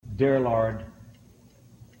Dear Lord,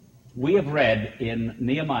 we have read in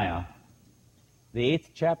Nehemiah, the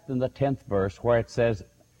 8th chapter and the 10th verse, where it says,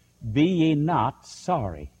 "Be ye not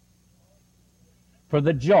sorry, for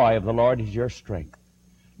the joy of the Lord is your strength."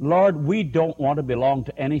 Lord, we don't want to belong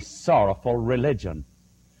to any sorrowful religion.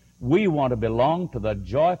 We want to belong to the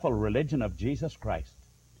joyful religion of Jesus Christ.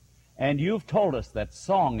 And you've told us that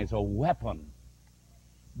song is a weapon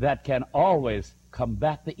that can always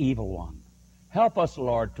combat the evil one. Help us,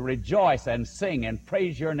 Lord, to rejoice and sing and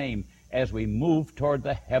praise your name as we move toward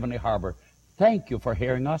the heavenly harbor. Thank you for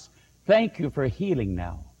hearing us. Thank you for healing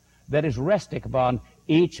now that is resting upon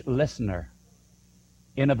each listener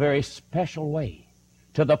in a very special way,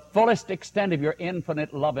 to the fullest extent of your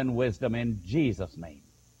infinite love and wisdom, in Jesus' name.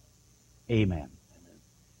 Amen.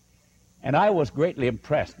 And I was greatly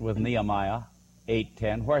impressed with Nehemiah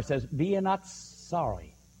 8:10, where it says, "Be ye not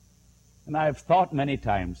sorry." And I've thought many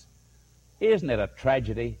times, isn't it a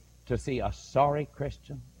tragedy to see a sorry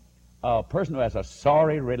Christian, a person who has a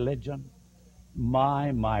sorry religion?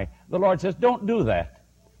 My. The Lord says, don't do that.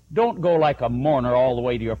 Don't go like a mourner all the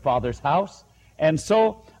way to your Father's house. And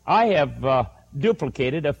so I have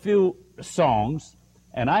duplicated a few songs,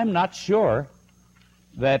 and I'm not sure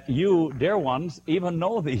that you, dear ones, even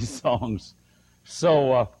know these songs.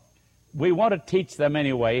 So we want to teach them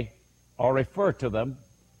anyway, or refer to them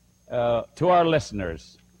to our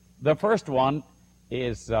listeners. The first one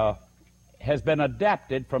has been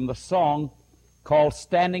adapted from the song called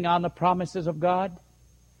 "Standing on the Promises of God,"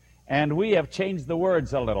 and we have changed the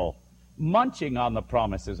words a little, "Munching on the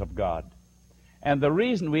Promises of God." And the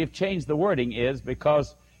reason we've changed the wording is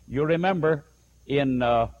because you remember in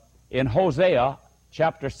Hosea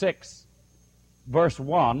chapter 6, verse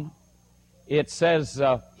 1, it says,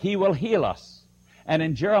 "He will heal us." And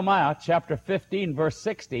in Jeremiah chapter 15, verse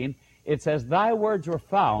 16, it says, "Thy words were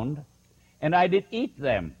found, and I did eat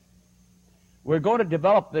them." We're going to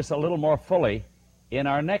develop this a little more fully in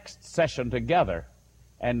our next session together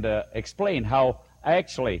and explain how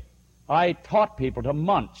actually I taught people to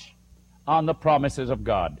munch on the promises of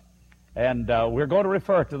God. And we're going to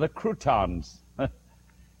refer to the croutons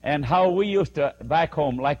and how we used to, back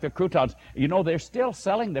home, like the croutons. You know, they're still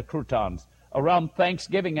selling the croutons. Around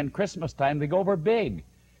Thanksgiving and Christmas time, they go over big.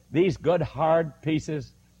 These good, hard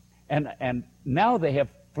pieces. And now they have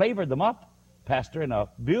flavored them up, Pastor, in a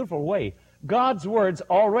beautiful way. God's words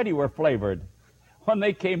already were flavored when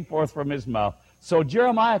they came forth from his mouth. So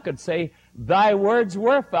Jeremiah could say, "Thy words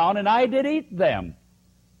were found, and I did eat them."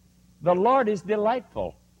 The Lord is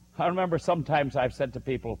delightful. I remember sometimes I've said to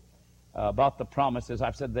people about the promises,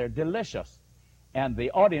 I've said they're delicious. And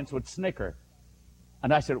the audience would snicker.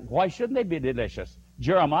 And I said, why shouldn't they be delicious?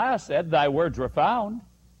 Jeremiah said, "Thy words were found.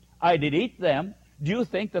 I did eat them." Do you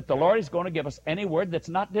think that the Lord is going to give us any word that's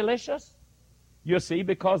not delicious? You see,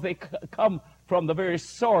 because they come from the very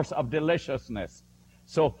source of deliciousness.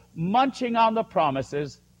 So, munching on the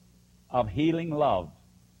promises of healing love,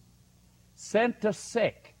 sent to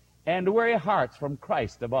sick and weary hearts from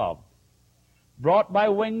Christ above, brought by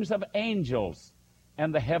wings of angels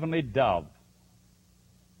and the heavenly dove,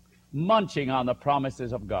 munching on the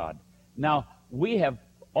promises of God. Now, we have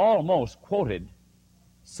almost quoted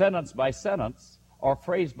sentence by sentence or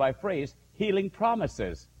phrase by phrase healing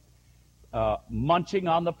promises. Munching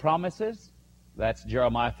on the promises, that's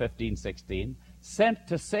Jeremiah 15:16. Sent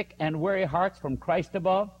to sick and weary hearts from Christ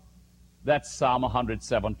above, that's Psalm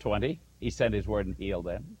 107:20. He sent his word and healed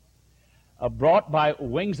them. Brought by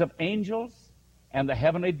wings of angels and the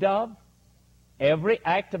heavenly dove. Every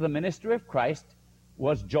act of the ministry of Christ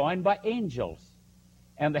was joined by angels,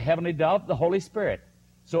 and the heavenly dove, the Holy Spirit.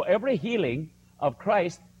 So every healing of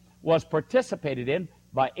Christ was participated in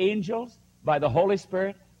by angels, by the Holy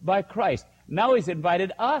Spirit, by Christ. Now he's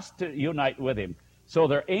invited us to unite with him. So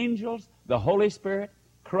they're angels, the Holy Spirit,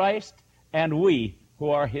 Christ, and we who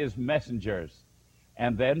are his messengers.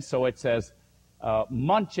 And then, so it says,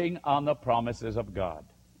 munching on the promises of God.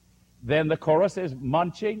 Then the chorus is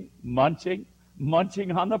munching, munching,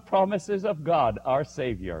 munching on the promises of God, our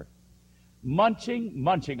Savior. Munching,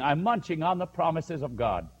 munching. I'm munching on the promises of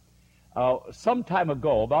God. Some time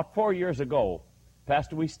ago, about 4 years ago,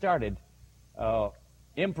 Pastor, we started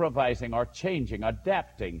improvising or changing,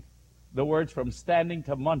 adapting the words from standing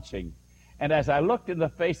to munching. And as I looked in the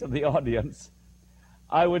face of the audience,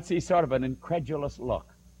 I would see sort of an incredulous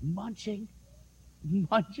look. Munching?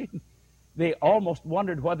 Munching? They almost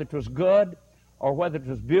wondered whether it was good, or whether it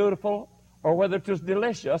was beautiful, or whether it was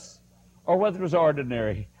delicious, or whether it was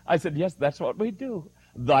ordinary. I said, yes, that's what we do.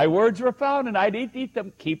 Thy words were found, and I did eat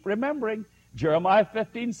them. Keep remembering Jeremiah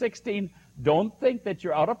 15:16. Don't think that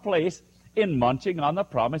you're out of place in munching on the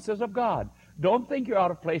promises of God. Don't think you're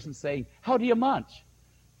out of place in saying, how do you munch?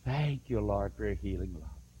 Thank you, Lord, for your healing love.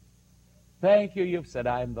 Thank you, you've said,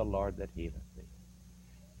 I am the Lord that healeth thee.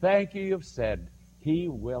 Thank you, you've said, he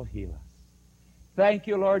will heal us. Thank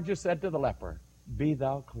you, Lord, you said to the leper, be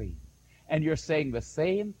thou clean. And you're saying the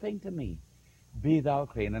same thing to me, be thou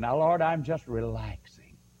clean. And now, Lord, I'm just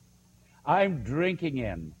relaxing. I'm drinking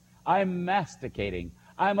in. I'm masticating.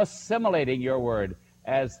 I'm assimilating your word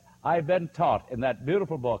as I've been taught in that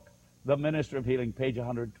beautiful book, The Ministry of Healing, page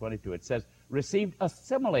 122. It says, received,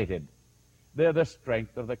 assimilated. They're the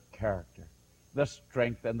strength of the character, the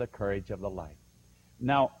strength and the courage of the life.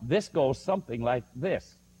 Now, this goes something like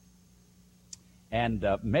this. And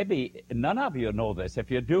maybe none of you know this.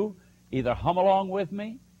 If you do, either hum along with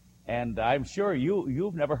me, and I'm sure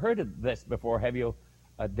you've never heard of this before, have you,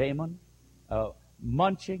 Damon?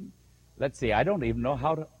 Munching. Let's see, I don't even know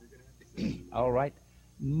how to... All right.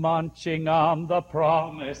 Munching on the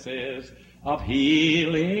promises of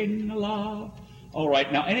healing love. All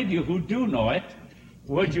right, now any of you who do know it,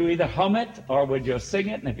 would you either hum it or would you sing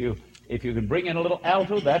it? And if you can bring in a little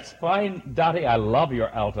alto, that's fine. Dottie, I love your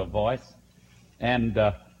alto voice. And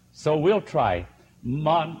so we'll try.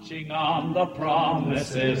 Munching on the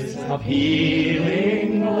promises of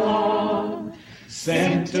healing love,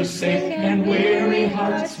 sent to sick and weary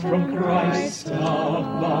hearts from Christ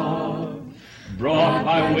above, brought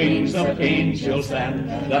by wings of angels and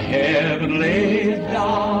the heavenly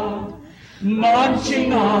dove,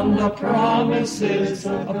 munching on the promises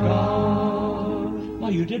of God.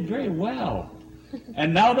 Well, you did very well.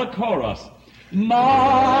 And now the chorus.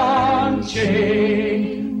 Munching,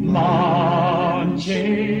 munching,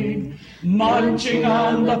 munching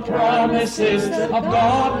on the promises of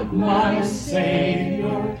God, my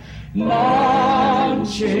Savior.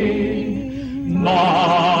 Munching,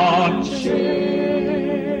 munching,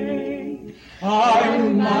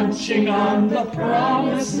 I'm munching on the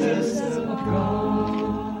promises of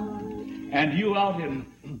God. And you out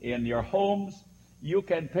in your homes, you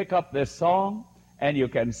can pick up this song and you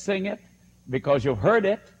can sing it because you've heard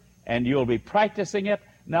it and you'll be practicing it.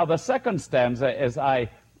 Now the second stanza, as I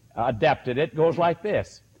adapted it, goes like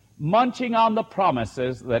this. Munching on the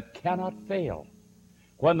promises that cannot fail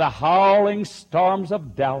when the howling storms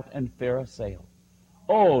of doubt and fear assail.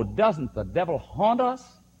 Oh, doesn't the devil haunt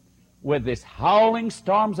us with these howling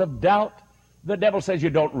storms of doubt? The devil says, you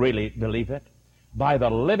don't really believe it. By the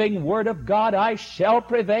living word of God I shall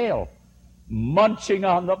prevail. Munching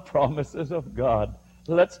on the promises of God.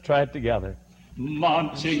 Let's try it together.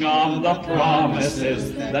 Munching on the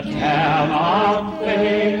promises that cannot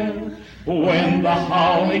fail when the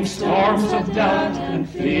howling storms of doubt and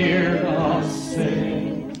fear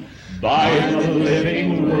assail. By the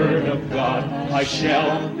living word of God I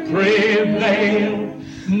shall prevail.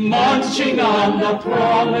 Munching on the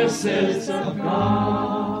promises of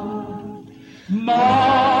God.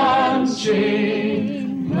 Munching,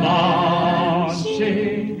 munching,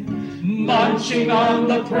 munching on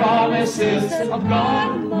the promises of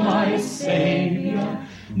God, my Savior.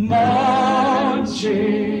 Munching,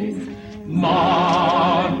 munching,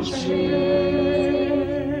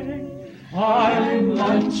 I'm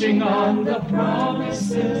munching on the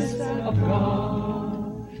promises of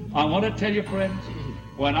God. I want to tell you, friends,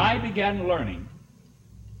 when I began learning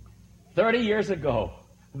 30 years ago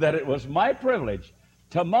that it was my privilege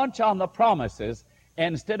to munch on the promises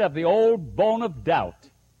instead of the old bone of doubt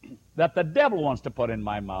that the devil wants to put in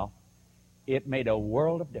my mouth, it made a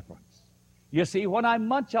world of difference. You see, when I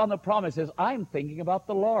munch on the promises, I'm thinking about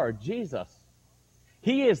the Lord, Jesus.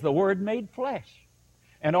 He is the Word made flesh.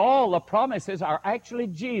 And all the promises are actually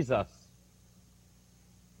Jesus.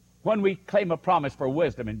 When we claim a promise for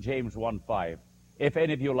wisdom in James 1:5, if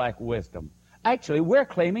any of you lack wisdom, actually we're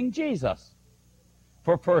claiming Jesus.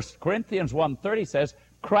 For 1 Corinthians 1:30 says,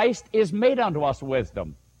 Christ is made unto us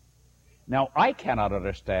wisdom. Now, I cannot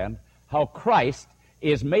understand how Christ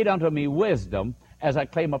is made unto me wisdom as I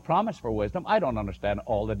claim a promise for wisdom. I don't understand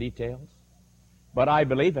all the details, but I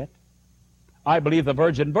believe it. I believe the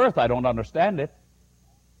virgin birth. I don't understand it.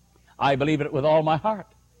 I believe it with all my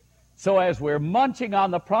heart. So as we're munching on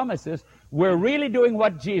the promises, we're really doing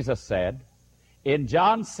what Jesus said in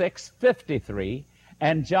John 6:53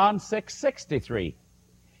 and John 6:63.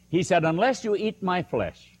 He said, unless you eat my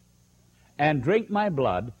flesh and drink my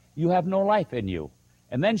blood, you have no life in you.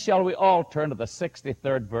 And then shall we all turn to the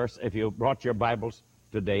 63rd verse, if you brought your Bibles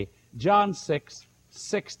today, John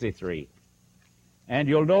 6:63. And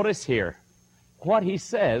you'll notice here what he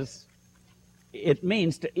says, it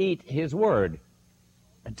means to eat his word,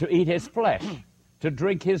 to eat his flesh, to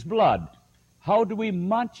drink his blood. How do we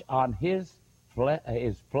munch on his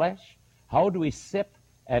flesh? How do we sip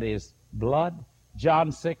at his blood.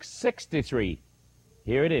 John 6:63.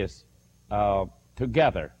 Here it is,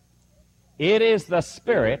 together. It is the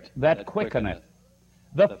Spirit that quickeneth.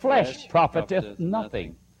 The flesh profiteth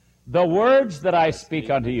nothing. The words that I speak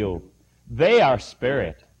unto you, they are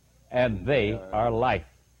spirit, and they are life.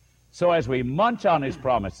 So as we munch on his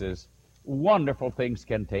promises, wonderful things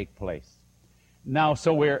can take place. Now,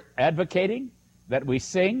 so we're advocating that we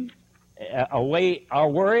sing away our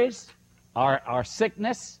worries, our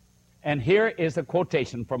sickness, and here is a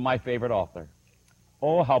quotation from my favorite author.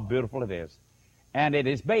 Oh, how beautiful it is. And it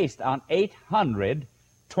is based on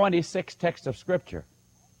 826 texts of Scripture.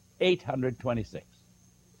 826.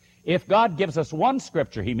 If God gives us one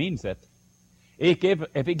Scripture, he means it.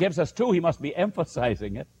 If he gives us two, he must be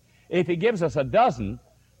emphasizing it. If he gives us a dozen,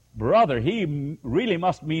 brother, he really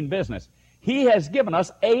must mean business. He has given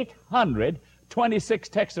us 826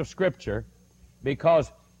 texts of Scripture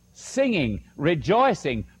because singing,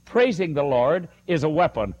 rejoicing, praising the Lord is a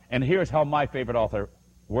weapon. And here's how my favorite author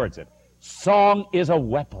words it. Song is a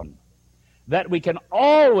weapon that we can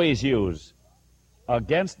always use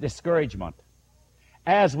against discouragement.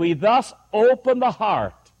 As we thus open the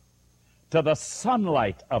heart to the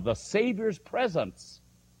sunlight of the Savior's presence,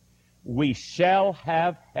 we shall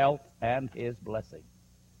have health and his blessing.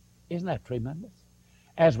 Isn't that tremendous?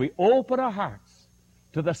 As we open our hearts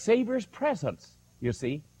to the Savior's presence, you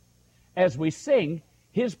see, as we sing,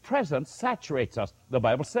 his presence saturates us. The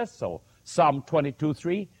Bible says so. Psalm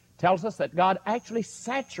 22:3 tells us that God actually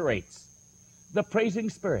saturates the praising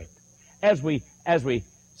spirit. As we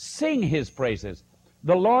sing his praises,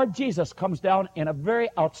 the Lord Jesus comes down in a very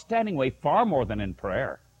outstanding way, far more than in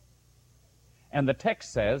prayer. And the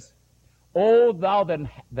text says, O thou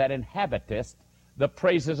that inhabitest the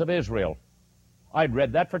praises of Israel. I'd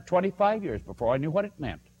read that for 25 years before I knew what it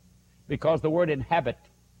meant. Because the word inhabit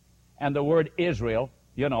and the word Israel,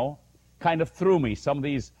 you know, kind of threw me, some of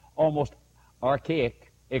these almost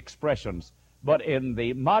archaic expressions. But in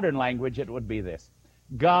the modern language, it would be this.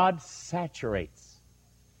 God saturates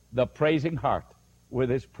the praising heart with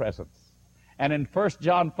his presence. And in 1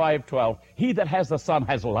 John 5:12, he that has the Son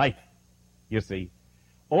has life, you see.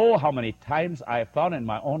 Oh, how many times I have found in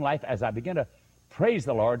my own life as I begin to praise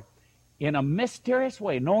the Lord in a mysterious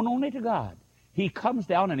way, known only to God. He comes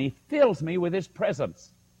down and he fills me with his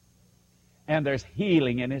presence. And there's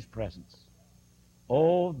healing in his presence.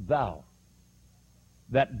 Oh, thou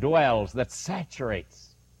that dwells, that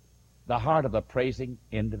saturates the heart of the praising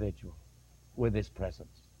individual with his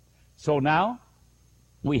presence. So now,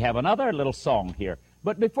 we have another little song here.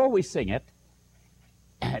 But before we sing it,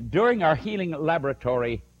 during our healing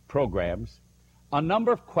laboratory programs, a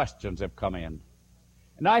number of questions have come in.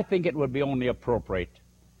 And I think it would be only appropriate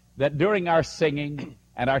that during our singing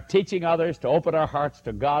and our teaching others to open our hearts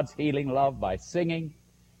to God's healing love by singing,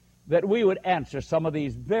 that we would answer some of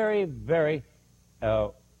these very, very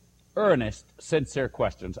earnest, sincere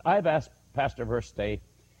questions. I've asked Pastor Verstey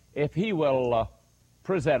if he will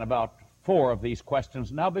present about 4 of these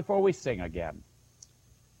questions now before we sing again.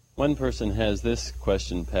 One person has this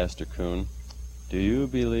question, Pastor Coon. Do you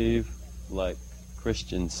believe like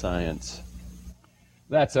Christian Science?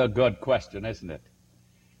 That's a good question, isn't it?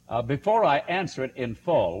 Before I answer it in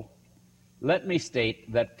full, let me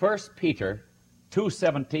state that 1 Peter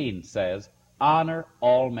 2:17 says, honor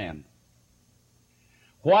all men.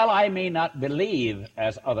 While I may not believe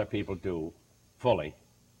as other people do fully,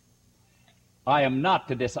 I am not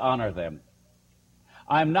to dishonor them.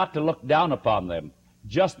 I am not to look down upon them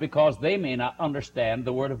just because they may not understand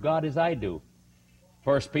the Word of God as I do.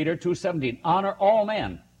 1 Peter 2:17, honor all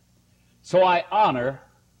men. So I honor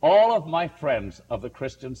all of my friends of the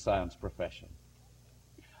Christian Science profession.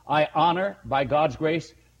 I honor, by God's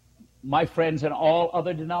grace, my friends in all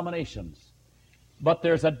other denominations. But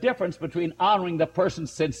there's a difference between honoring the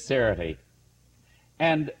person's sincerity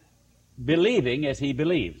and believing as he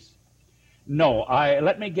believes. No,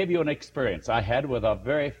 let me give you an experience I had with a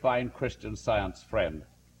very fine Christian Science friend.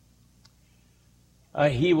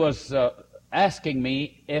 He was asking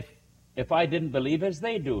me if I didn't believe as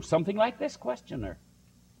they do, something like this questioner.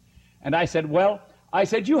 And I said,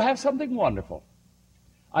 you have something wonderful.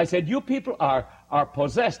 I said, you people are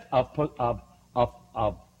possessed of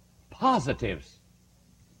positives.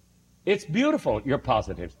 It's beautiful, your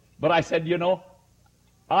positives. But I said,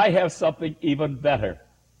 I have something even better.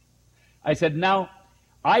 I said, now,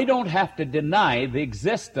 I don't have to deny the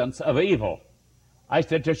existence of evil. I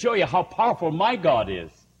said, to show you how powerful my God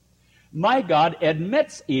is. My God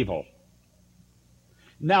admits evil.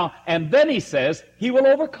 Now, and then he says he will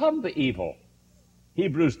overcome the evil.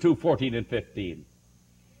 Hebrews 2:14 and 15.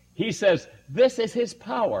 He says this is his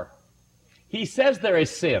power. He says there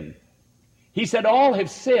is sin. He said all have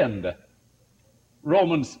sinned,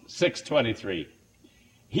 Romans 6:23.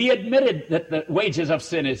 He admitted that the wages of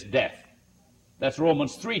sin is death. That's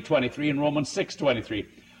Romans 3:23 and Romans 6:23.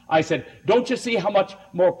 I said, don't you see how much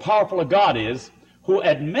more powerful a God is who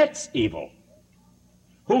admits evil,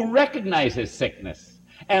 who recognizes sickness,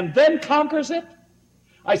 and then conquers it?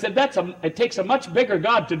 I said, it takes a much bigger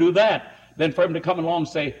God to do that than for him to come along and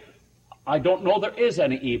say, I don't know there is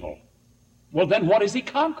any evil. Well, then what is he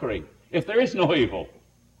conquering if there is no evil?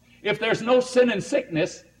 If there's no sin and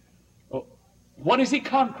sickness, what is he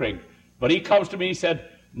conquering? But he comes to me and said,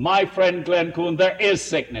 my friend Glenn Coon, there is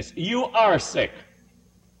sickness. You are sick.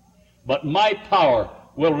 But my power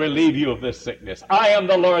will relieve you of this sickness. I am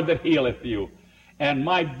the Lord that healeth you. And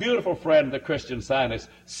my beautiful friend, the Christian Scientist,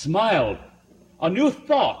 smiled. A new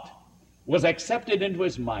thought was accepted into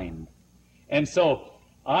his mind. And so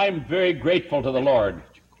I'm very grateful to the Lord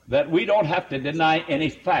that we don't have to deny any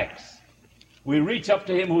facts. We reach up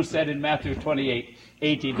to him who said in Matthew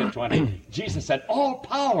 28:18-20, Jesus said, all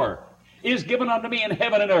power is given unto me in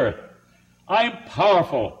heaven and earth. I'm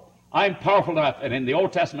powerful. I'm powerful enough. And in the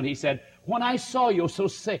Old Testament he said, when I saw you so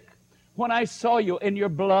sick, when I saw you in your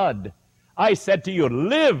blood, I said to you,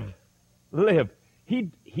 live, live.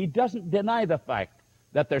 He doesn't deny the fact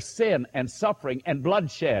that there's sin and suffering and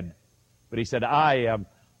bloodshed. But he said,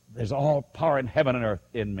 there's all power in heaven and earth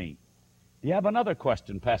in me. Do you have another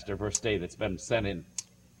question, Pastor Verstey, that's been sent in?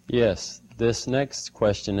 Yes. This next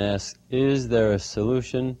question asks, is there a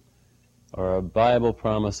solution or a Bible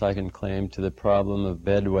promise I can claim to the problem of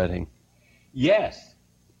bedwetting? Yes.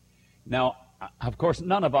 Now, of course,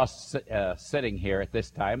 none of us sitting here at this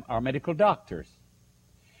time are medical doctors.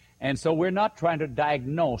 And so we're not trying to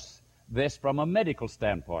diagnose this from a medical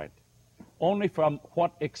standpoint, only from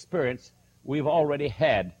what experience we've already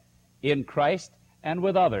had in Christ and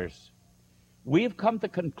with others. We've come to the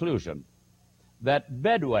conclusion that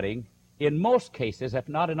bedwetting, in most cases, if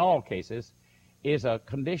not in all cases, is a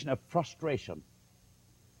condition of frustration.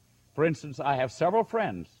 For instance, I have several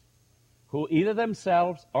friends who either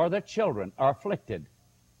themselves or their children are afflicted.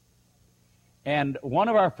 And one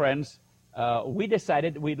of our friends, we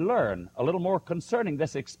decided we'd learn a little more concerning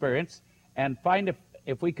this experience and find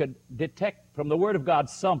if we could detect from the Word of God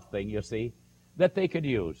something, you see, that they could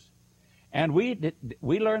use. And we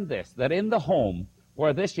learned this, that in the home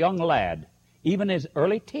where this young lad, even his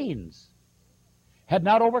early teens, had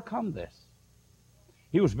not overcome this.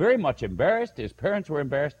 He was very much embarrassed. His parents were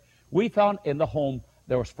embarrassed. We found in the home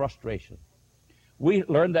there was frustration. We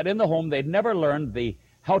learned that in the home they'd never learned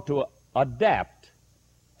how to adapt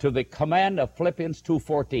to the command of Philippians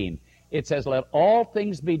 2:14. It says, let all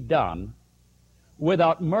things be done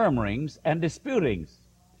without murmurings and disputings.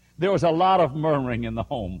 There was a lot of murmuring in the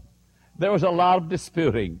home. There was a lot of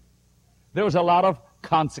disputing. There was a lot of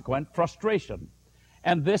consequent frustration.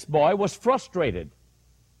 And this boy was frustrated.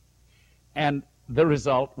 And the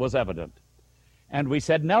result was evident. And we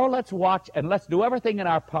said, now let's watch and let's do everything in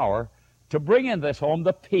our power to bring in this home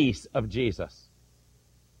the peace of Jesus,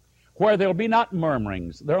 where there'll be not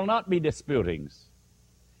murmurings, there'll not be disputings.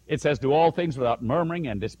 It says, do all things without murmuring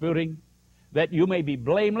and disputing, that you may be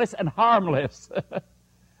blameless and harmless,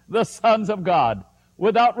 the sons of God,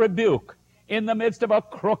 without rebuke, in the midst of a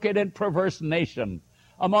crooked and perverse nation,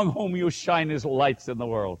 among whom you shine as lights in the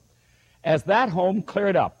world. As that home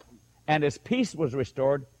cleared up and his peace was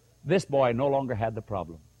restored, this boy no longer had the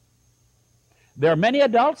problem. There are many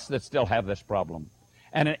adults that still have this problem.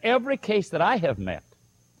 And in every case that I have met,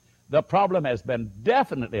 the problem has been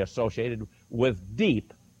definitely associated with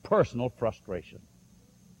deep personal frustration.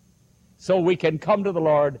 So we can come to the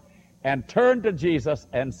Lord and turn to Jesus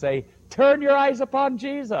and say, turn your eyes upon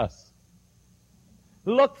Jesus.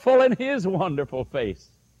 Look full in his wonderful face,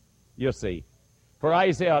 you see. For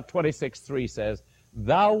Isaiah 26:3 says,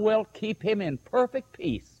 thou wilt keep him in perfect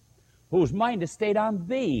peace, whose mind is stayed on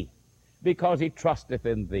thee, because he trusteth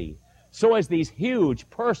in thee. So as these huge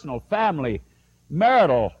personal, family,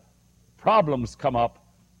 marital problems come up,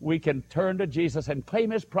 we can turn to Jesus and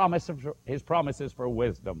claim his promises for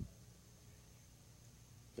wisdom.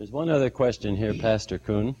 There's one other question here, Pastor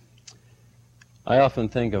Coon. I often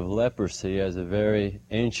think of leprosy as a very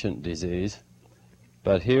ancient disease,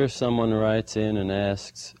 but here someone writes in and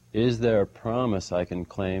asks, is there a promise I can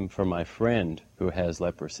claim for my friend who has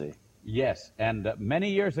leprosy? Yes, and many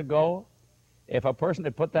years ago, if a person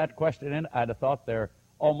had put that question in, I'd have thought they're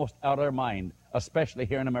almost out of their mind, especially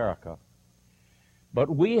here in America. But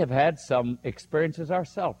we have had some experiences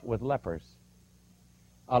ourselves with lepers.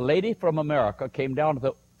 A lady from America came down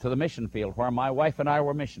to the mission field where my wife and I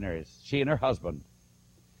were missionaries, she and her husband.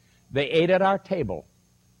 They ate at our table.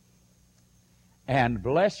 And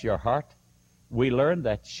bless your heart, we learned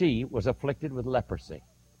that she was afflicted with leprosy.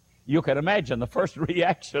 You can imagine the first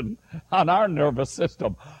reaction on our nervous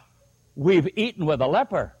system. We've eaten with a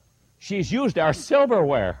leper. She's used our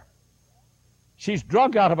silverware. She's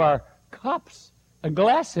drunk out of our cups and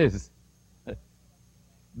glasses.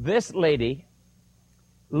 This lady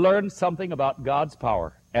learned something about God's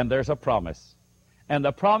power, and there's a promise. And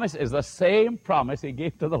the promise is the same promise he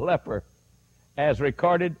gave to the leper as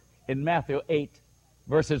recorded in Matthew 8,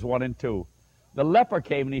 verses 1 and 2. The leper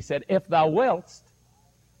came and he said, "If thou wilt,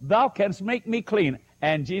 thou canst make me clean."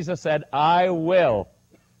 And Jesus said, "I will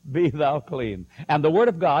be thou clean." And the Word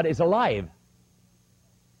of God is alive.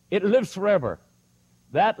 It lives forever.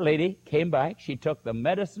 That lady came back. She took the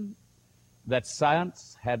medicine that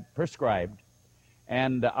science had prescribed.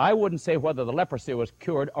 And I wouldn't say whether the leprosy was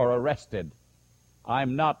cured or arrested.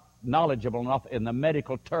 I'm not knowledgeable enough in the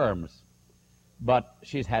medical terms. But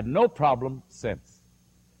she's had no problem since.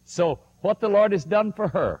 So what the Lord has done for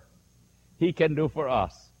her, he can do for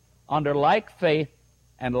us under like faith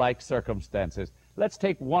and like circumstances. Let's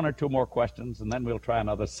take one or two more questions, and then we'll try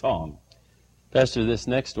another song. Pastor, this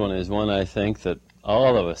next one is one I think that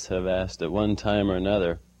all of us have asked at one time or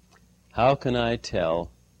another. How can I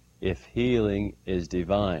tell if healing is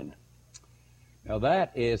divine? Now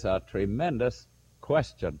that is a tremendous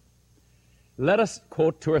question. Let us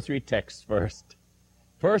quote two or three texts first.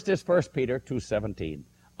 First is 1 Peter 2:17.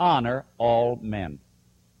 Honor all men.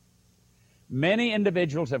 Many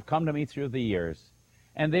individuals have come to me through the years,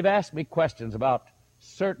 and they've asked me questions about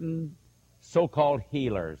certain so-called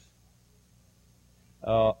healers.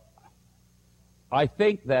 I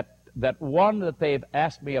think that one that they've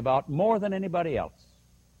asked me about more than anybody else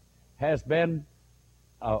has been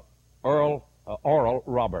Oral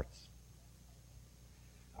Roberts.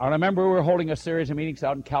 I remember we were holding a series of meetings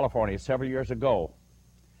out in California several years ago,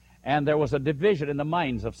 and there was a division in the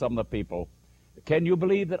minds of some of the people. Can you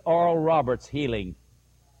believe that Oral Roberts' healings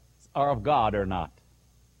are of God or not?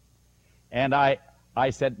 And I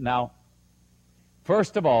said, now,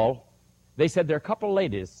 first of all, they said there are a couple of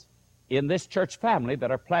ladies in this church family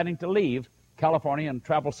that are planning to leave California and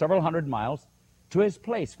travel several hundred miles to his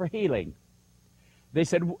place for healing. They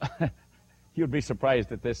said, you'd be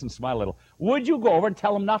surprised at this and smile a little. Would you go over and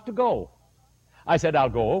tell them not to go? I said, I'll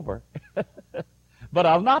go over. But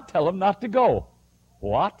I'll not tell them not to go.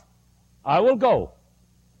 What? I will go.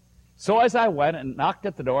 So as I went and knocked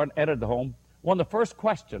at the door and entered the home, one of the first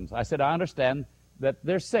questions, I said, I understand that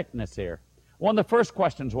there's sickness here. One of the first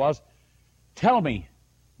questions was, tell me,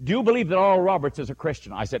 do you believe that Oral Roberts is a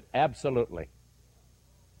Christian? I said, absolutely.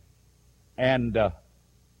 And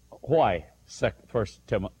why? 1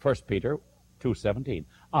 Peter 2:17.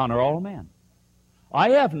 Honor all men. I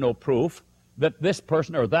have no proof that this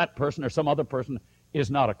person or that person or some other person is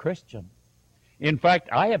not a Christian. In fact,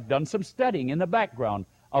 I have done some studying in the background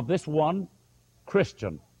of this one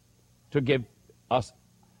Christian to give us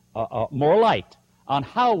more light on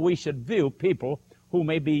how we should view people who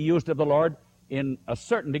may be used of the Lord in a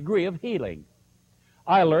certain degree of healing.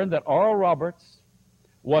 I learned that Oral Roberts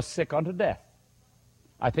was sick unto death.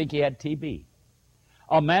 I think he had TB.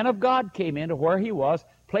 A man of God came into where he was,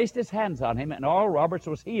 placed his hands on him, and Oral Roberts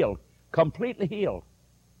was healed, completely healed.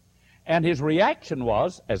 And his reaction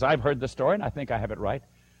was, as I've heard the story, and I think I have it right,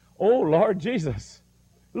 oh, Lord Jesus,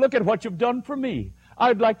 look at what you've done for me.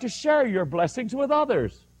 I'd like to share your blessings with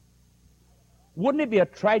others. Wouldn't it be a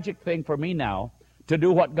tragic thing for me now to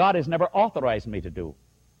do what God has never authorized me to do?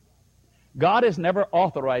 God has never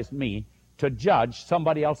authorized me to judge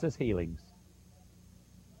somebody else's healings.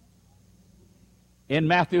 In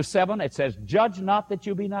Matthew 7, it says, judge not that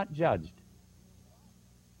you be not judged.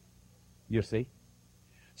 You see?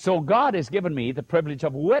 So God has given me the privilege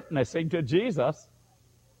of witnessing to Jesus.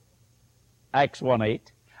 Acts 1:8.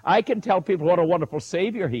 I can tell people what a wonderful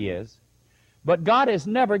Savior He is, but God has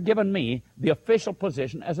never given me the official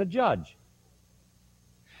position as a judge.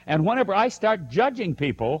 And whenever I start judging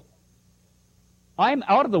people, I'm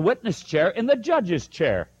out of the witness chair in the judge's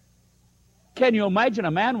chair. Can you imagine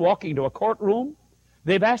a man walking to a courtroom?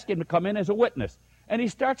 They've asked him to come in as a witness, and he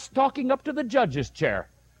starts stalking up to the judge's chair.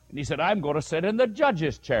 And he said, I'm going to sit in the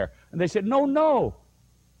judge's chair. And they said, no, no.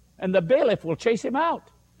 And the bailiff will chase him out.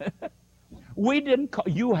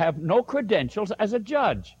 You have no credentials as a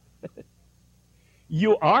judge.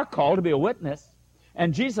 You are called to be a witness.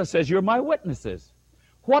 And Jesus says, you're my witnesses.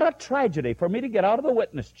 What a tragedy for me to get out of the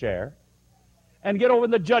witness chair and get over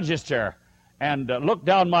in the judge's chair and look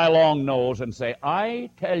down my long nose and say, I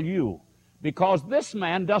tell you, because this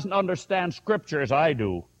man doesn't understand Scripture as I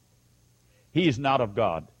do, he's not of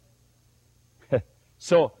God.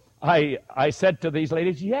 So I said to these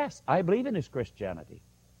ladies, yes, I believe in his Christianity.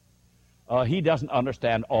 He doesn't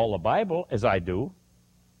understand all the Bible as I do.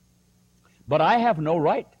 But I have no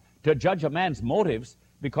right to judge a man's motives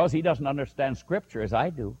because he doesn't understand Scripture as I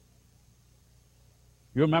do.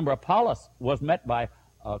 You remember Apollos was met by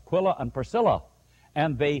Aquila and Priscilla,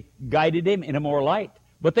 and they guided him in a more light.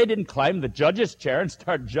 But they didn't climb the judge's chair and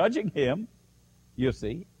start judging him, you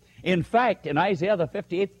see. In fact, in Isaiah, the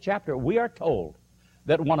 58th chapter, we are told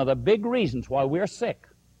that one of the big reasons why we're sick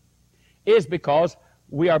is because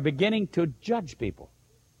we are beginning to judge people.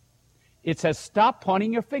 It says, stop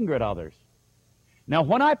pointing your finger at others. Now,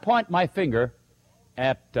 when I point my finger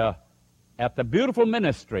at the beautiful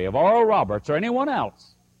ministry of Oral Roberts or anyone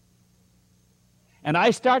else, and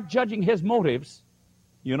I start judging his motives,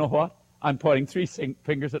 you know what? I'm pointing three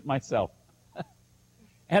fingers at myself.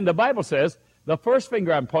 And the Bible says the first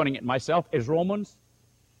finger I'm pointing at myself is Romans,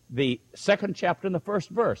 the 2nd chapter and the 1st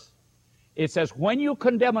verse. It says, when you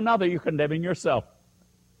condemn another, you're condemning yourself.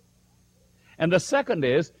 And the second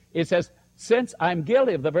is, it says, since I'm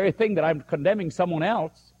guilty of the very thing that I'm condemning someone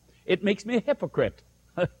else, it makes me a hypocrite.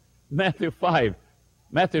 Matthew 7,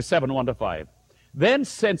 1-5. Then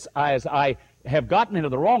since as I have gotten into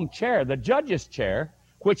the wrong chair, the judge's chair,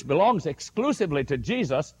 which belongs exclusively to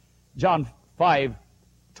Jesus, John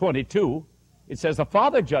 5:22, it says, the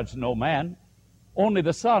Father judged no man, only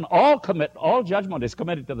the Son. All judgment is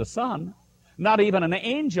committed to the Son. Not even an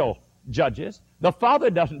angel judges. The Father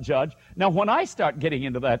doesn't judge. Now, when I start getting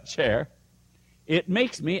into that chair, it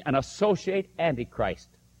makes me an associate Antichrist.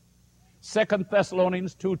 2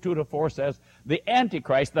 Thessalonians 2:2-4 says, the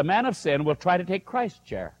Antichrist, the man of sin, will try to take Christ's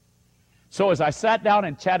chair. So as I sat down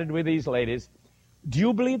and chatted with these ladies, do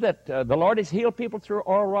you believe that the Lord has healed people through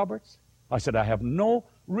Oral Roberts? I said, I have no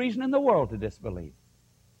reason in the world to disbelieve.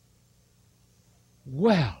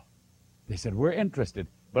 Well, they said, we're interested.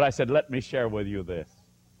 But I said, let me share with you this.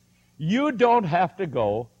 You don't have to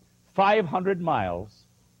go 500 miles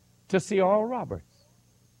to see Oral Roberts.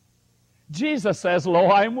 Jesus says, lo,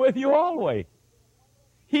 I'm with you always.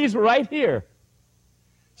 He's right here.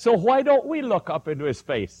 So why don't we look up into his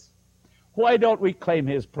face? Why don't we claim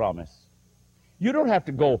his promise? You don't have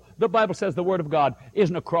to go. The Bible says the Word of God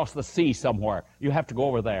isn't across the sea somewhere. You have to go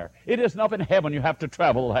over there. It isn't up in heaven. You have to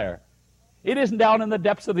travel there. It isn't down in the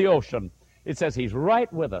depths of the ocean. It says he's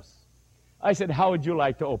right with us. I said, how would you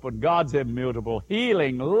like to open God's immutable,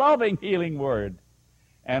 healing, loving, healing Word?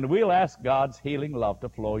 And we'll ask God's healing love to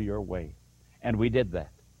flow your way. And we did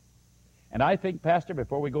that. And I think, Pastor,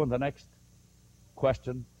 before we go to the next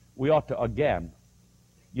question, we ought to again,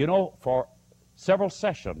 for several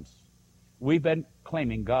sessions, we've been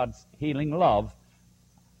claiming God's healing love.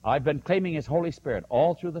 I've been claiming His Holy Spirit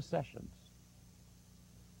all through the sessions.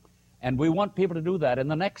 And we want people to do that in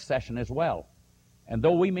the next session as well. And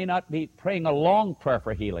though we may not be praying a long prayer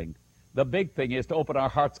for healing, the big thing is to open our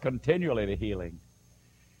hearts continually to healing.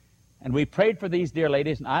 And we prayed for these dear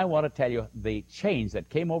ladies, and I want to tell you, the change that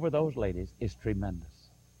came over those ladies is tremendous.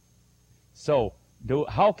 So,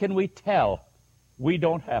 how can we tell we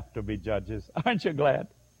don't have to be judges? Aren't you glad?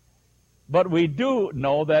 But we do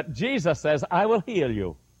know that Jesus says, I will heal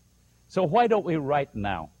you. So why don't we right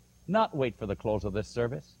now, not wait for the close of this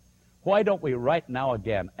service, why don't we right now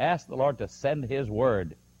again ask the Lord to send His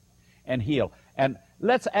Word and heal? And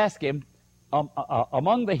let's ask Him,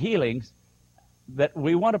 among the healings that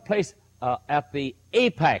we want to place at the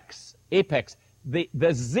apex, the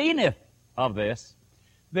zenith of this,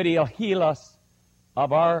 that He'll heal us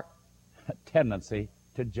of our tendency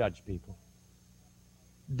to judge people.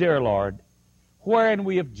 Dear Lord, wherein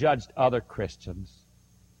we have judged other Christians.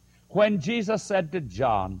 When Jesus said to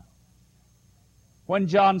John, when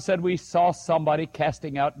John said we saw somebody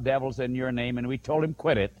casting out devils in your name and we told him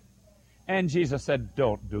quit it, and Jesus said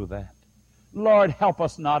don't do that. Lord, help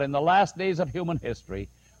us not in the last days of human history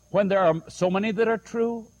when there are so many that are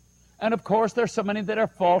true, and of course there's so many that are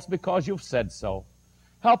false because you've said so.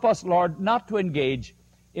 Help us, Lord, not to engage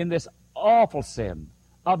in this awful sin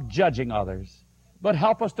of judging others, but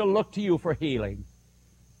help us to look to you for healing.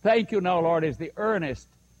 Thank you now, Lord, as the earnest,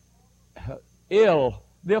 ill,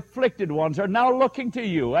 the afflicted ones are now looking to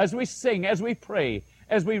you as we sing, as we pray,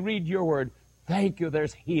 as we read your word. Thank you,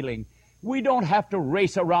 there's healing. We don't have to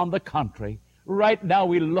race around the country. Right now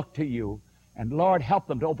we look to you. And Lord, help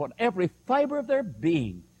them to open every fiber of their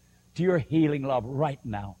being to your healing love right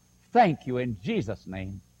now. Thank you in Jesus'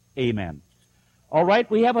 name. Amen. All right,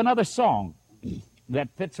 we have another song that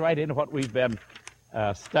fits right into what we've been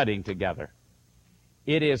studying together.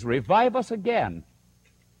 It is Revive Us Again.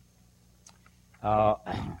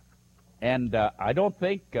 And I don't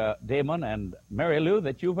think, Damon and Mary Lou,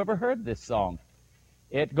 that you've ever heard this song.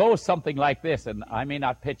 It goes something like this, and I may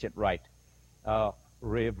not pitch it right.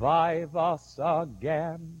 revive us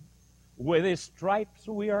again. With his stripes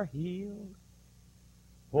we are healed.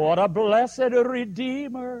 What a blessed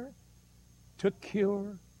Redeemer to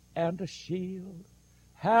cure and to shield.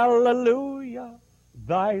 Hallelujah,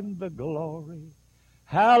 thine the glory.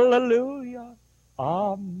 Hallelujah,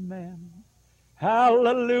 amen.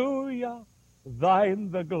 Hallelujah,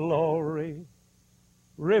 thine the glory.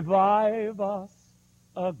 Revive us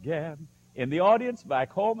again. In the audience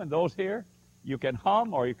back home and those here, you can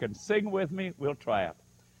hum or you can sing with me. We'll try it.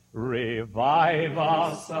 Revive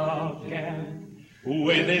us again.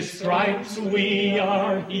 With his stripes we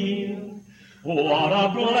are healed. What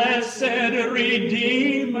a blessed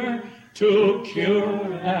Redeemer to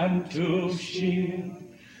cure and to shield.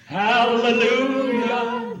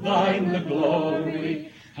 Hallelujah, thine the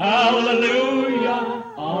glory. Hallelujah,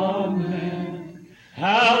 amen.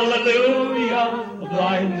 Hallelujah,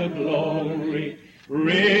 thine the glory.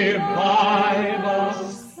 Revive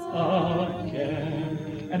us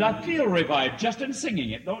again. And I feel revived just in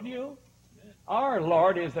singing it, don't you? Our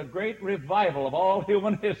Lord is the great revival of all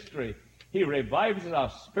human history. He revives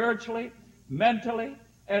us spiritually, mentally,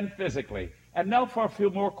 and physically. And now for a few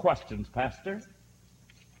more questions, Pastor.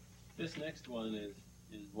 This next one is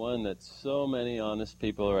one that so many honest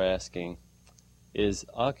people are asking. Is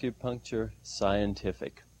acupuncture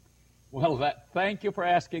scientific? Well, thank you for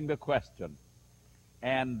asking the question.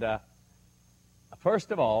 And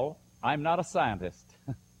first of all, I'm not a scientist.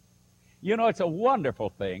 You know, it's a wonderful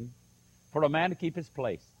thing for a man to keep his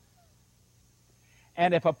place.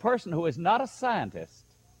 And if a person who is not a scientist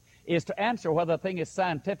is to answer whether a thing is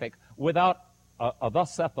scientific without a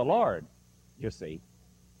thus saith the Lord, you see,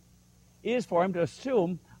 is for him to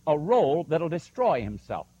assume a role that'll destroy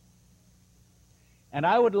himself. And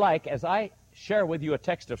I would like, as I share with you a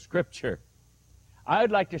text of Scripture, I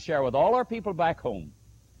would like to share with all our people back home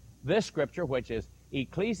this Scripture, which is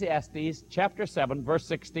Ecclesiastes chapter 7, verse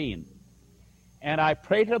 16. And I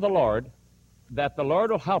pray to the Lord that the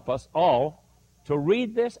Lord will help us all to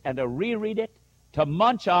read this and to reread it, to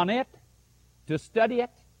munch on it, to study it,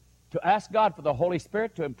 to ask God for the Holy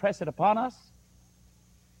Spirit to impress it upon us.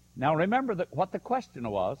 Now remember that what the question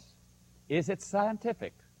was, is it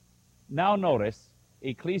scientific? Now notice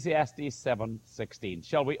Ecclesiastes 7:16.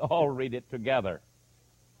 Shall we all read it together?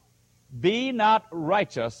 Be not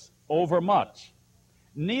righteous over much,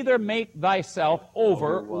 neither make thyself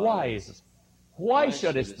over wise. Why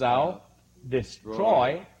shouldest thou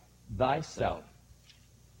destroy thyself?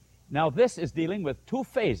 Now this is dealing with two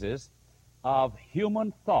phases of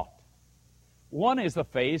human thought. One is the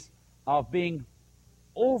phase of being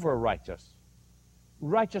over righteous,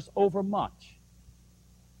 righteous over much.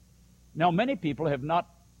 Now many people have not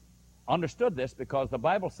understood this because the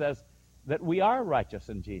Bible says that we are righteous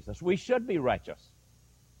in Jesus. We should be righteous.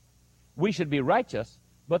 We should be righteous,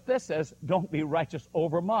 but this says don't be righteous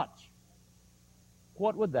over much.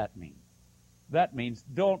 What would that mean? That means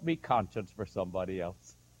don't be conscience for somebody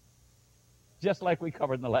else. Just like we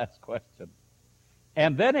covered in the last question.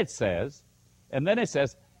 And then it says,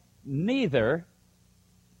 neither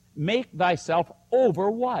make thyself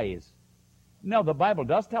over wise. Now, the Bible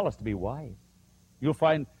does tell us to be wise. You'll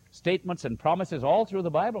find statements and promises all through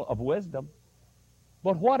the Bible of wisdom.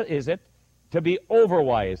 But what is it to be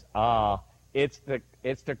overwise? It's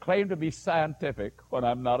to claim to be scientific when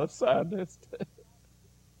I'm not a scientist.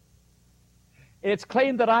 It's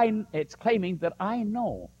claiming that I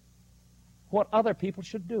know what other people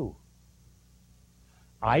should do.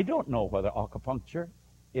 I don't know whether acupuncture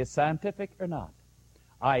is scientific or not.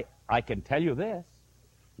 I can tell you this.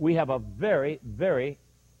 We have a very, very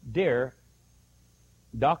dear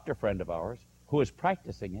doctor friend of ours who is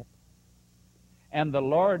practicing it. And the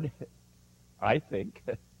Lord, I think,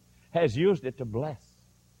 has used it to bless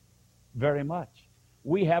very much.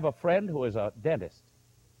 We have a friend who is a dentist.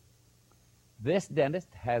 This dentist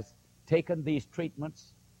has taken these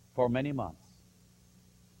treatments for many months.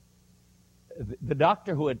 The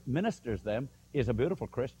doctor who administers them is a beautiful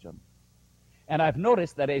Christian. And I've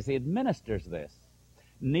noticed that as he administers this,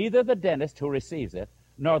 neither the dentist who receives it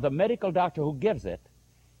nor the medical doctor who gives it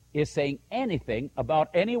is saying anything about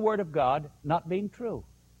any word of God not being true.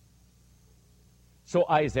 So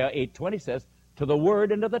Isaiah 8:20 says, to the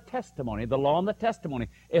word and to the testimony, the law and the testimony,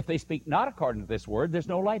 if they speak not according to this word, there's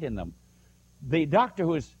no light in them. The doctor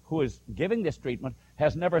who is giving this treatment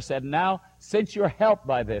has never said, now, since you're helped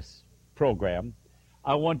by this program,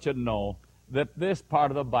 I want you to know that this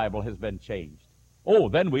part of the Bible has been changed. Oh,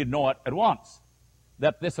 then we'd know it at once,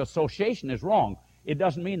 that this association is wrong. It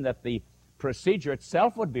doesn't mean that the procedure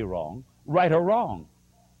itself would be wrong, right or wrong.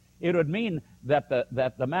 It would mean that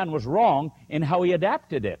the man was wrong in how he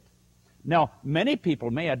adapted it. Now, many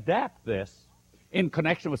people may adapt this in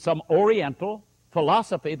connection with some Oriental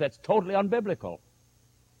philosophy that's totally unbiblical.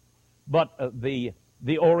 But the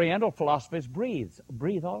Oriental philosophies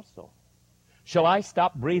breathe also. Shall I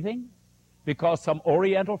stop breathing because some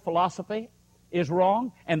Oriental philosophy is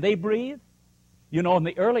wrong and they breathe? You know, in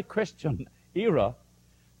the early Christian era,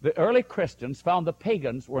 the early Christians found the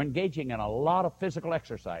pagans were engaging in a lot of physical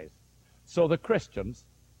exercise. So the Christians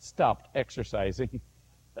stopped exercising.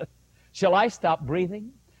 Shall I stop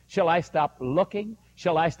breathing? Shall I stop looking?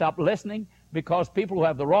 Shall I stop listening? Because people who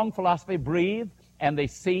have the wrong philosophy breathe and they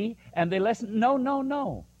see and they listen. No, no,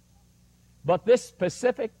 no. But this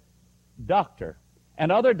specific doctor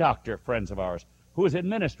and other doctor friends of ours who is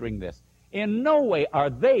administering this, in no way are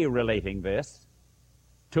they relating this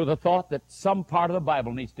to the thought that some part of the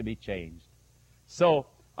Bible needs to be changed. So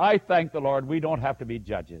I thank the Lord we don't have to be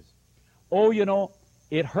judges. Oh, you know,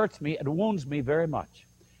 it hurts me, it wounds me very much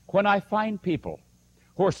when I find people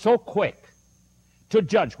who are so quick to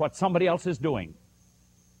judge what somebody else is doing.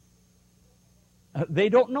 They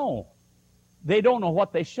don't know. They don't know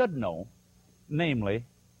what they should know, namely,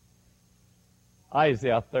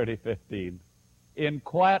 Isaiah 30:15. In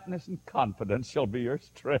quietness and confidence shall be your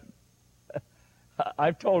strength.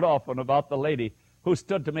 I've told often about the lady who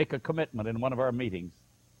stood to make a commitment in one of our meetings.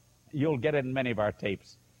 You'll get it in many of our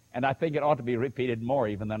tapes, and I think it ought to be repeated more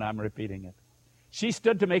even than I'm repeating it. She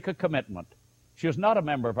stood to make a commitment. She was not a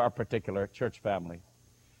member of our particular church family.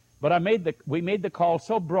 But we made the call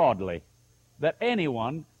so broadly that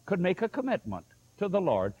anyone could make a commitment to the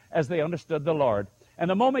Lord as they understood the Lord. And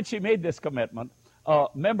the moment she made this commitment, a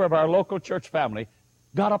member of our local church family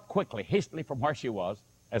got up quickly, hastily from where she was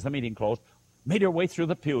as the meeting closed, made her way through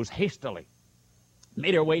the pews hastily,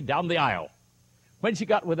 made her way down the aisle. When she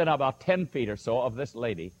got within about 10 feet or so of this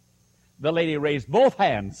lady, the lady raised both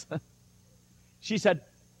hands. She said,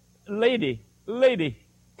 lady,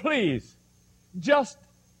 please, just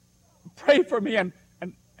pray for me and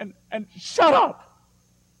shut up.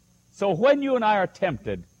 So when you and I are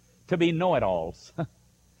tempted to be know-it-alls,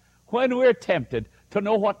 when we're tempted to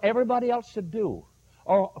know what everybody else should do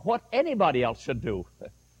or what anybody else should do,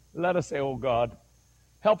 let us say, oh God,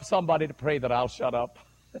 help somebody to pray that I'll shut up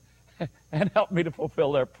and help me to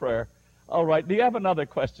fulfill their prayer. All right, do you have another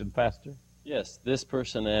question, Pastor? Yes, this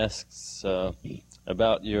person asks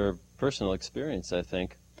about your personal experience, I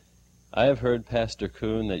think. I have heard, Pastor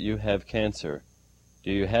Coon, that you have cancer.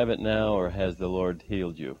 Do you have it now, or has the Lord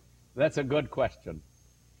healed you? That's a good question.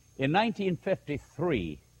 In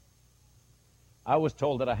 1953, I was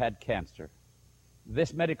told that I had cancer.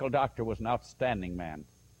 This medical doctor was an outstanding man,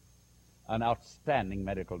 an outstanding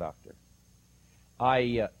medical doctor.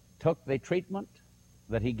 I took the treatment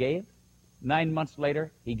that he gave. 9 months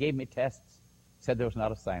later, he gave me tests, said there was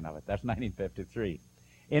not a sign of it. That's 1953.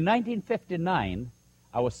 In 1959,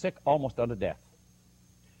 I was sick almost unto death.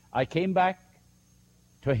 I came back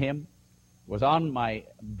to him, was on my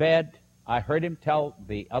bed. I heard him tell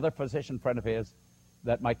the other physician friend of his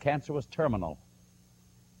that my cancer was terminal.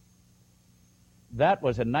 That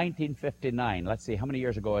was in 1959. Let's see, how many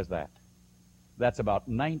years ago is that? That's about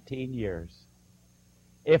 19 years.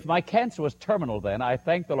 If my cancer was terminal then, I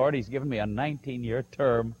thank the Lord He's given me a 19-year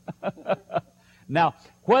term. Now,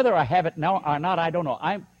 whether I have it now or not, I don't know.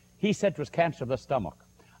 He said it was cancer of the stomach.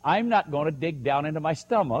 I'm not going to dig down into my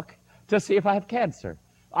stomach to see if I have cancer.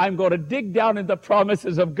 I'm going to dig down into the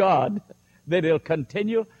promises of God that He'll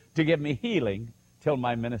continue to give me healing till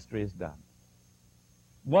my ministry is done.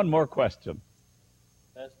 One more question.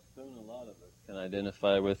 Pastor Coon, a lot of us can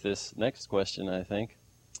identify with this next question, I think.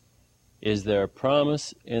 Is there a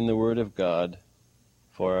promise in the Word of God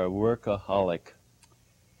for a workaholic?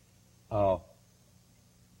 A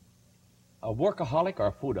workaholic or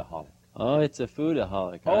a foodaholic? Oh, it's a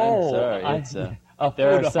foodaholic. Oh, I'm sorry.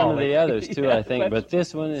 There are some of the others, too, Yes, I think, but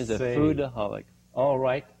this one is a foodaholic. All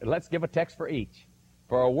right, let's give a text for each.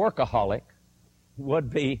 For a workaholic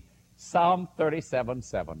would be Psalm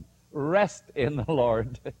 37:7. Rest in the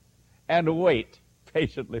Lord and wait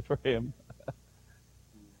patiently for Him.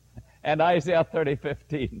 And Isaiah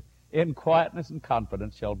 30:15. In quietness and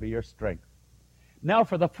confidence shall be your strength. Now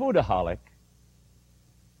for the foodaholic.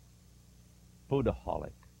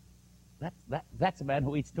 That's a man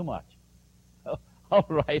who eats too much. All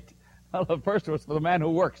right. Well, the first was for the man who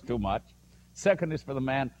works too much. Second is for the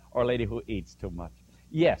man or lady who eats too much.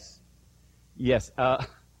 Yes.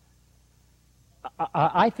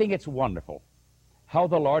 I think it's wonderful how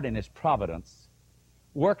the Lord in His providence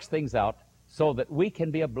works things out so that we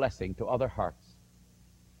can be a blessing to other hearts.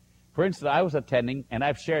 For instance, I was attending, and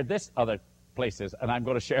I've shared this other places, and I'm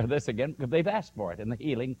going to share this again because they've asked for it in the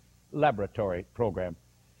Healing Laboratory program.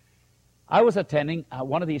 I was attending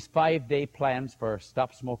one of these 5-day plans for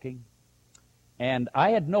stop smoking, and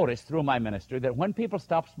I had noticed through my ministry that when people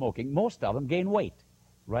stop smoking, most of them gain weight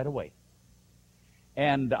right away.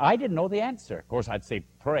 And I didn't know the answer. Of course, I'd say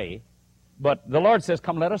pray, but the Lord says,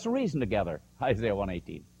 come, let us reason together, Isaiah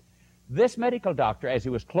 1:18. This medical doctor, as he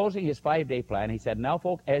was closing his 5-day plan, he said, now,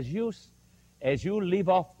 folk, as you leave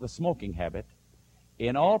off the smoking habit,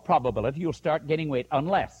 in all probability, you'll start gaining weight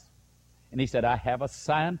unless, and he said, I have a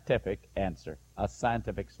scientific answer, a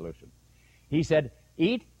scientific solution. He said,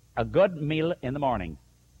 eat a good meal in the morning,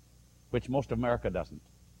 which most of America doesn't,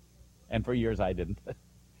 and for years I didn't.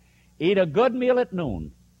 Eat a good meal at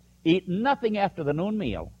noon. Eat nothing after the noon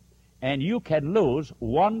meal, and you can lose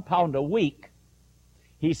 1 pound a week.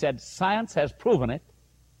 He said, science has proven it,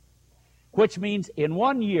 which means in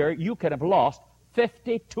 1 year you can have lost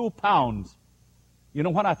 52 pounds. You know,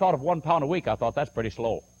 when I thought of 1 pound a week, I thought that's pretty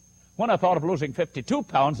slow. When I thought of losing 52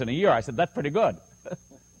 pounds in a year, I said, that's pretty good.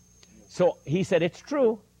 So he said, it's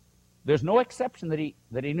true. There's no exception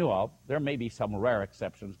that he knew of. There may be some rare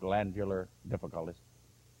exceptions, glandular difficulties.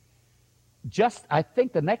 Just, I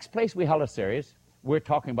think the next place we held a series, we're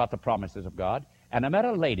talking about the promises of God, and I met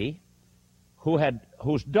a lady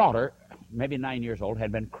whose daughter, maybe 9 years old,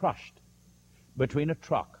 had been crushed between a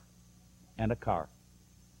truck and a car.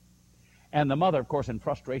 And the mother, of course, in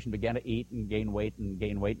frustration, began to eat and gain weight and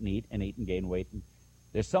gain weight and eat and gain weight. And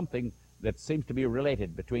there's something that seems to be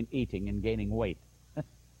related between eating and gaining weight.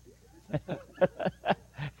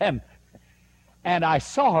 and I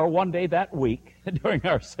saw her one day that week during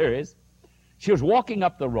our series. She was walking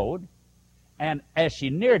up the road, and as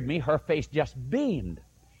she neared me, her face just beamed.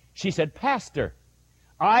 She said, Pastor,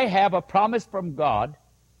 I have a promise from God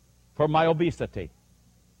for my obesity.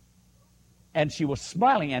 And she was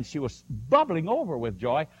smiling, and she was bubbling over with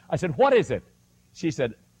joy. I said, what is it? She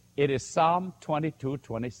said, it is Psalm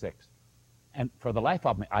 22:26. And for the life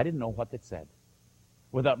of me, I didn't know what it said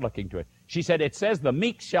without looking to it. She said, it says, the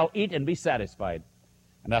meek shall eat and be satisfied.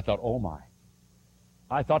 And I thought, oh my.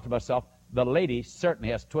 I thought to myself, the lady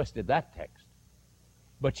certainly has twisted that text.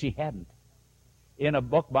 But she hadn't. In a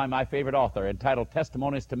book by my favorite author entitled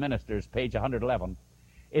Testimonies to Ministers, page 111,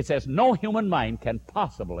 it says, no human mind can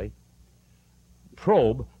possibly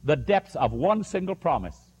probe the depths of one single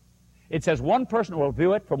promise. It says one person will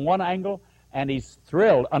view it from one angle, and he's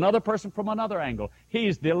thrilled. Another person from another angle.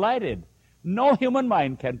 He's delighted. No human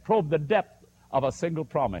mind can probe the depth of a single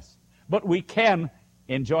promise. But we can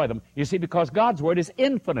enjoy them. You see, because God's Word is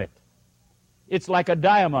infinite. It's like a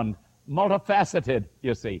diamond, multifaceted,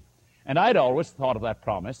 you see. And I'd always thought of that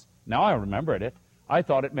promise. Now I remembered it. I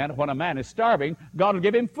thought it meant when a man is starving, God will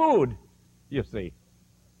give him food, you see,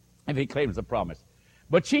 if he claims the promise.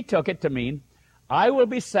 But she took it to mean, I will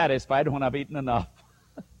be satisfied when I've eaten enough.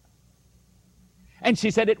 And she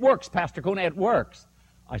said, it works, Pastor Coon, it works.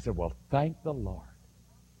 I said, well, thank the Lord.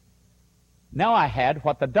 Now I had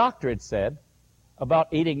what the doctor had said about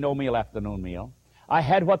eating no meal after the noon meal. I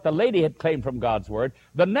had what the lady had claimed from God's Word.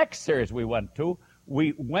 The next series we went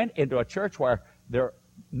into a church where there are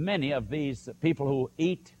many of these people who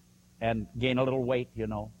eat and gain a little weight, you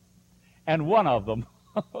know. And one of them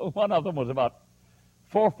was about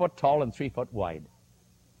 4 foot tall and 3 foot wide.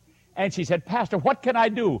 And she said, Pastor, what can I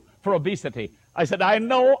do for obesity? I said, I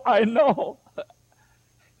know.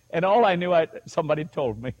 And all I knew, somebody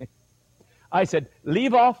told me. I said,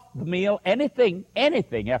 leave off the meal, anything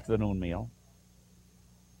after the noon meal,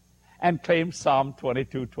 and claim Psalm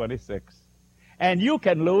 22:26. And you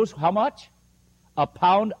can lose how much? 1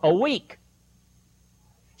 pound a week.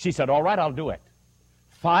 She said, all right, I'll do it.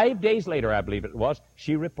 5 days later, I believe it was,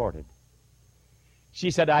 she reported.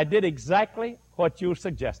 She said, I did exactly what you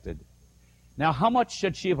suggested. Now, how much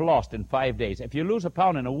should she have lost in 5 days? If you lose 1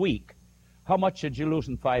 pound in a week, how much should you lose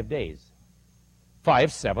in 5 days?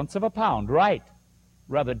 5/7 of a pound, right.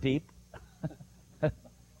 Rather deep.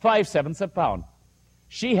 5/7 of a pound.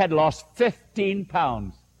 She had lost 15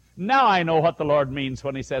 pounds. Now I know what the Lord means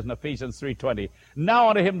when he says in Ephesians 3:20, now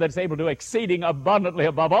unto him that's able to do exceeding abundantly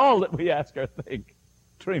above all that we ask or think.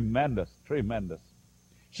 Tremendous, tremendous.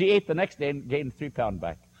 She ate the next day and gained 3 pounds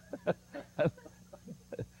back.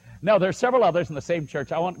 Now, there are several others in the same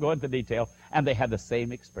church. I won't go into detail, and they had the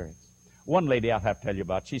same experience. One lady I'll have to tell you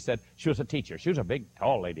about, she said, she was a teacher. She was a big,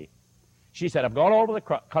 tall lady. She said, I've gone all over the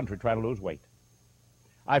country trying to lose weight.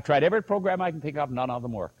 I've tried every program I can think of, none of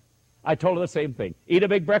them work. I told her the same thing. Eat a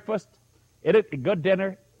big breakfast, eat a good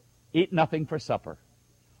dinner, eat nothing for supper.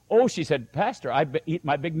 Oh, she said, Pastor, I eat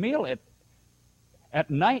my big meal at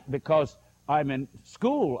night because I'm in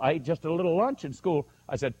school. I eat just a little lunch in school.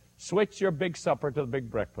 I said, switch your big supper to the big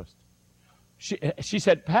breakfast. She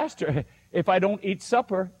said, Pastor, if I don't eat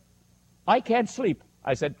supper, I can't sleep.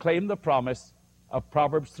 I said, claim the promise of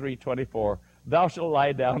Proverbs 3:24. Thou shalt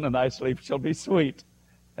lie down and thy sleep shall be sweet.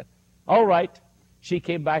 All right. She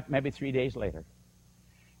came back maybe 3 days later.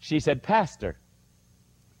 She said, Pastor,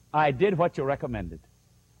 I did what you recommended.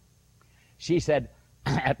 She said,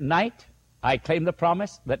 at night, I claimed the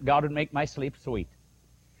promise that God would make my sleep sweet.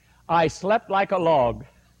 I slept like a log.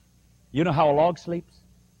 You know how a log sleeps?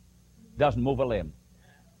 Doesn't move a limb.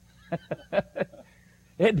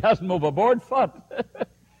 It doesn't move a board foot.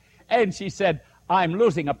 And she said, I'm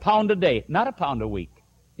losing a pound a day, not a pound a week.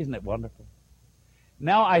 Isn't it wonderful?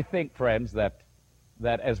 Now I think, friends, that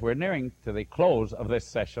as we're nearing to the close of this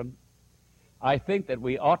session, I think that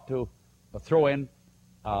we ought to throw in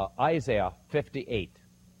Isaiah 58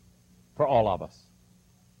 for all of us.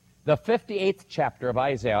 The 58th chapter of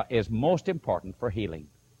Isaiah is most important for healing.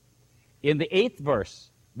 In the 8th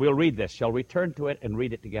verse, we'll read this. Shall we turn to it and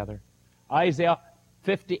read it together? Isaiah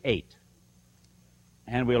 58.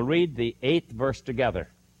 And we'll read the 8th verse together.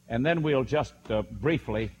 And then we'll just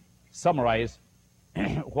briefly summarize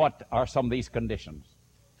what are some of these conditions.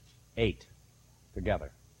 8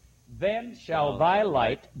 together. Then shall thy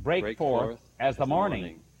light break forth as the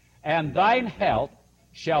morning, and thine health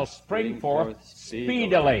shall spring forth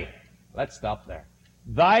speedily. Let's stop there.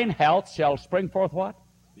 Thine health shall spring forth what?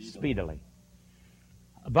 Speedily.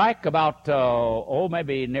 Back about,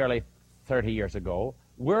 maybe nearly 30 years ago,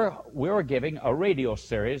 we were giving a radio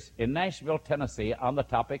series in Nashville, Tennessee on the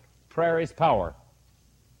topic, Prayer is Power.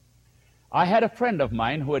 I had a friend of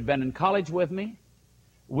mine who had been in college with me.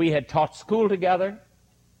 We had taught school together,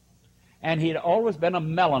 and he had always been a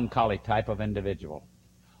melancholy type of individual,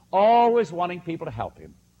 always wanting people to help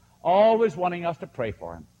him, always wanting us to pray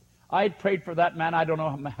for him. I'd prayed for that man I don't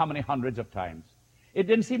know how many hundreds of times. It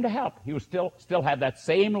didn't seem to help. He was still had that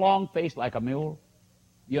same long face like a mule,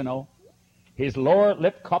 you know. His lower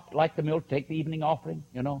lip cupped like the mule to take the evening offering,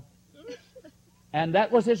 you know. And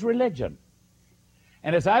that was his religion.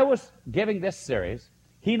 And as I was giving this series,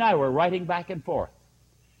 he and I were writing back and forth.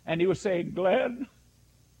 And he was saying, Glenn,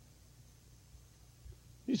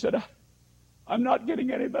 he said, I'm not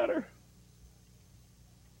getting any better.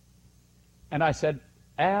 And I said,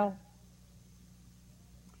 Al,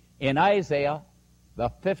 in Isaiah, the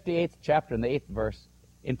 58th chapter and the 8th verse,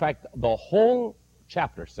 in fact, the whole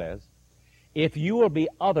chapter says, if you will be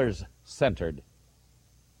others-centered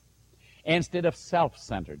instead of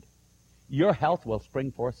self-centered, your health will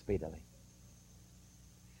spring forth speedily.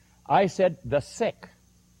 I said, the sick,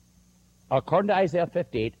 according to Isaiah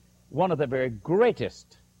 58, one of the very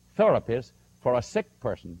greatest therapies for a sick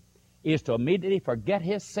person is to immediately forget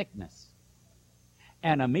his sickness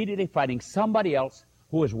and immediately finding somebody else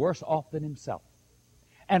who is worse off than himself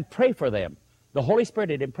and pray for them. The Holy Spirit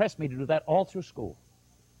had impressed me to do that all through school.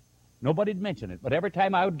 Nobody'd mention it, but every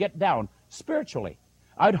time I would get down spiritually,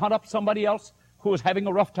 I'd hunt up somebody else who was having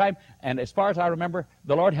a rough time, and as far as I remember,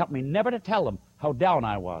 the Lord helped me never to tell them how down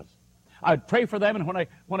I was. I'd pray for them, and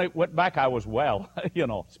when I went back, I was well,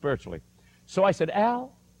 spiritually. So I said,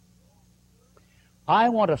 Al, I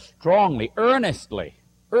want to strongly, earnestly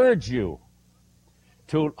urge you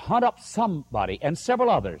to hunt up somebody and several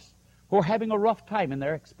others who are having a rough time in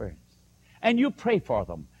their experience. And you pray for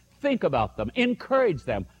them, think about them, encourage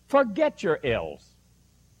them, forget your ills.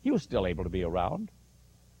 He was still able to be around.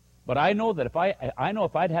 But I know that if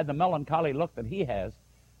I'd had the melancholy look that he has,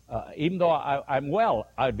 even though I'm well,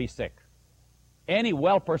 I'd be sick. Any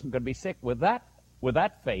well person could be sick with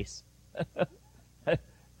that face.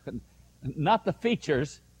 Not the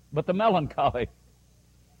features, but the melancholy.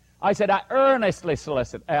 I said, I earnestly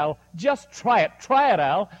solicit, Al, just try it. Try it,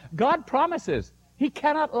 Al. God promises. He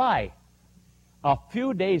cannot lie. A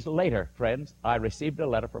few days later, friends, I received a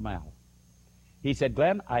letter from Al. He said,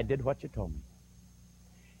 Glenn, I did what you told me.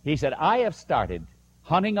 He said, I have started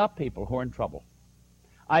hunting up people who are in trouble.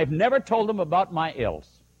 I've never told them about my ills.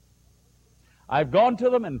 I've gone to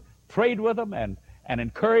them and prayed with them and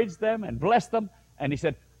encouraged them and blessed them. And he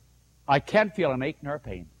said, I can't feel an ache nor a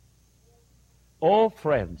pain. Oh,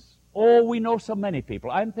 friends. Oh, we know so many people.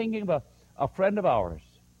 I'm thinking of a friend of ours.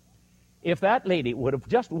 If that lady would have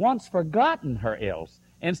just once forgotten her ills,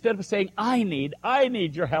 instead of saying, I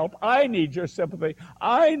need your help, I need your sympathy,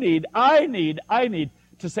 I need,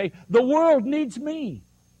 to say, the world needs me.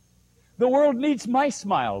 The world needs my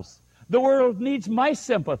smiles. The world needs my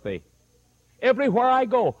sympathy. Everywhere I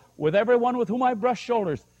go, with everyone with whom I brush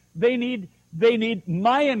shoulders, they need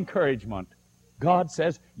my encouragement. God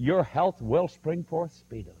says, your health will spring forth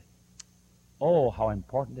speedily. Oh, how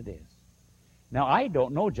important it is. Now, I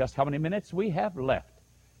don't know just how many minutes we have left,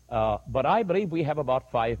 but I believe we have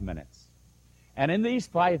about 5 minutes. And in these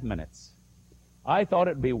 5 minutes, I thought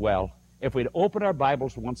it'd be well if we'd open our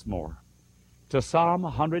Bibles once more to Psalm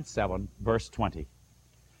 107, verse 20.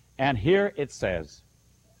 And here it says,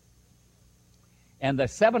 and the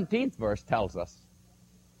 17th verse tells us,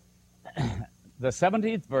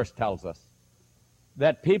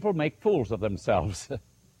 that people make fools of themselves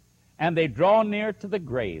and they draw near to the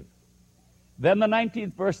grave. Then the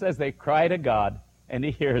 19th verse says they cry to God and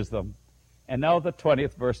he hears them. And now the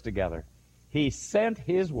 20th verse together. He sent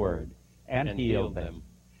his word and healed them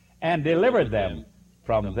and delivered them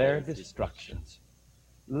from their destructions.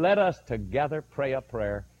 Let us together pray a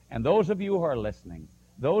prayer. And those of you who are listening,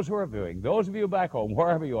 those who are viewing, those of you back home,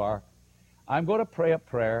 wherever you are, I'm going to pray a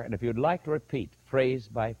prayer, and if you'd like to repeat phrase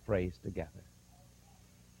by phrase together.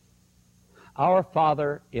 Our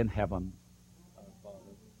Father in heaven,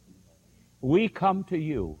 we come to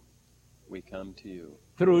you. We come to you.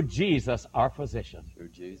 Through Jesus, our physician. Through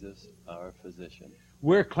Jesus, our physician.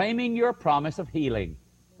 We're claiming your promise of healing.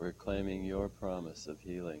 We're claiming your promise of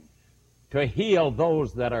healing. To heal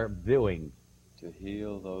those that are viewing. To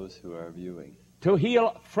heal those who are viewing. To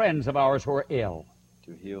heal friends of ours who are ill.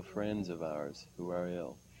 To heal friends of ours who are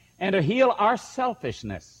ill. And to heal our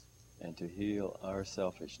selfishness. And to heal our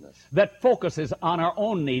selfishness. That focuses on our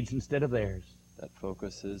own needs instead of theirs. That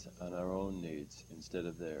focuses on our own needs instead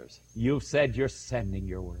of theirs. You've said you're sending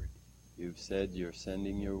your word. You've said you're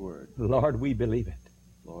sending your word. Lord, we believe it.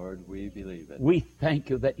 Lord, we believe it. We thank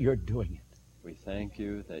you that you're doing it. We thank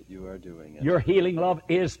you that you are doing it. Your healing love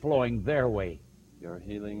is flowing their way. Your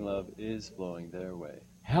healing love is flowing their way.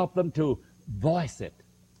 Help them to voice it.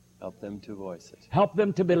 Help them to voice it. Help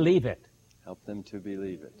them to believe it. Help them to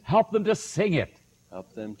believe it. Help them to sing it.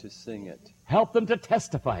 Help them to sing it. Help them to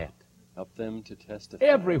testify it. Help them to testify.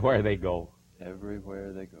 Everywhere they go.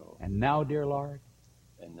 Everywhere they go. And now, dear Lord.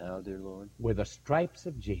 And now, dear Lord. With the stripes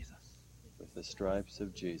of Jesus. With the stripes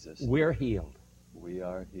of Jesus. We're healed. We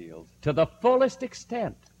are healed. To the fullest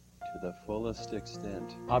extent. To the fullest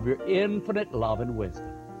extent. Of your infinite love and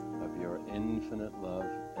wisdom. Of your infinite love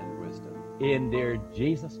and wisdom. In dear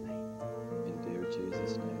Jesus' name. In dear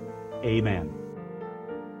Jesus' name. Amen.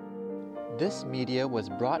 This media was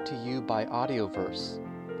brought to you by Audioverse,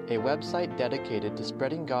 a website dedicated to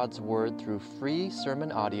spreading God's Word through free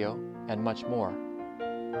sermon audio and much more.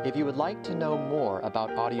 If you would like to know more about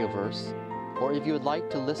Audioverse, or if you would like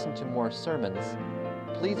to listen to more sermons,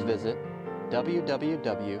 please visit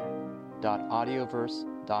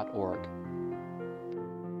www.audioverse.org.